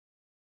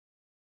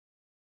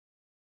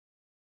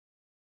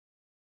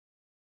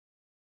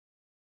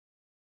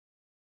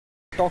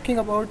talking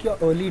about your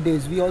early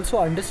days, we also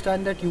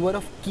understand that you were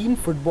a keen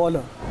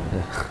footballer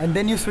and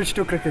then you switched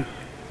to cricket.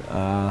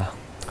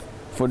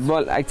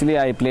 Football, actually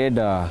I played,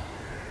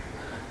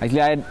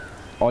 actually I had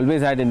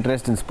always had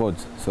interest in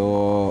sports.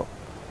 So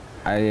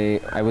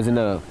I was in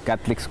a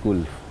Catholic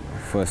school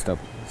first up.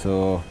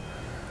 So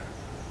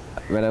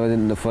when I was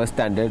in the first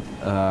standard,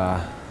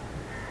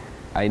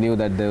 I knew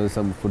that there was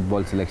some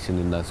football selection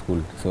in our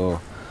school.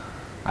 So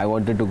I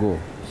wanted to go.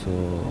 So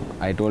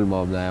I told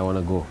mom that I want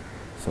to go.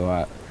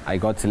 So I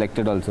got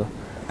selected also.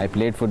 I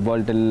played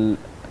football till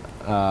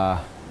I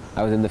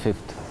was in the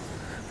 5th.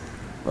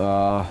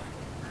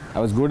 I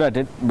was good at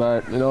it,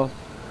 but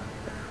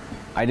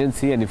I didn't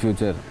see any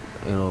future,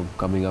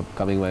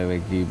 coming my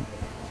way.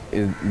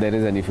 There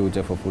is any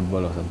future for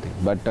football or something.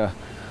 But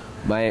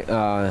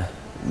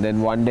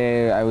then one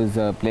day I was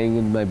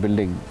playing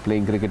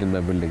cricket in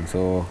my building.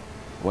 So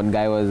one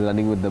guy was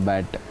running with the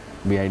bat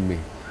behind me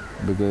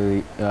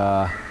because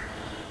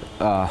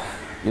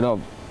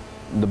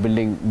the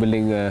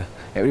building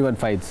everyone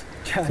fights.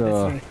 Yeah, So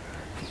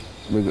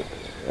that's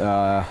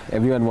right.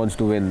 everyone wants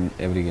to win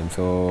every game.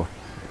 So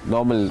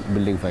normal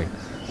building fight.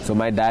 So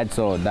my dad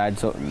told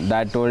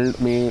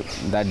me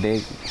that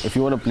day, if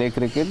you want to play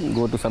cricket,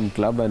 go to some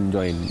club and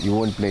join. You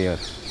won't play here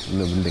in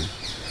the building.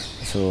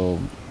 So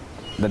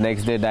the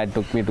next day dad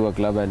took me to a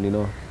club and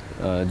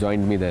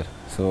joined me there.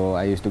 So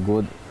I used to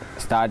go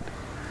start.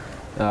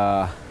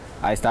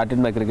 I started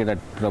my cricket at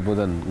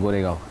Prabodhan,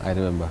 Goregaon, I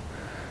remember.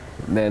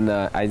 Then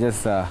I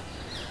just,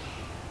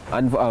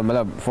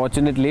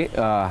 fortunately,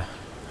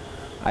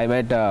 I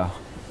met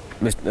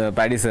Mr.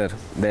 Paddy sir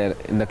there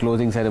in the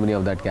closing ceremony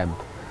of that camp.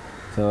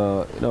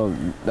 So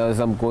there was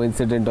some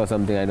coincidence or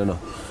something, I don't know.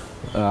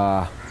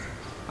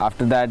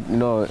 After that,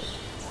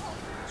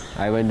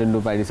 I went into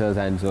Paddy sir's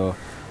hand. So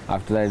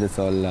after that, it's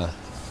all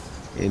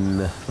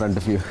in front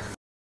of you.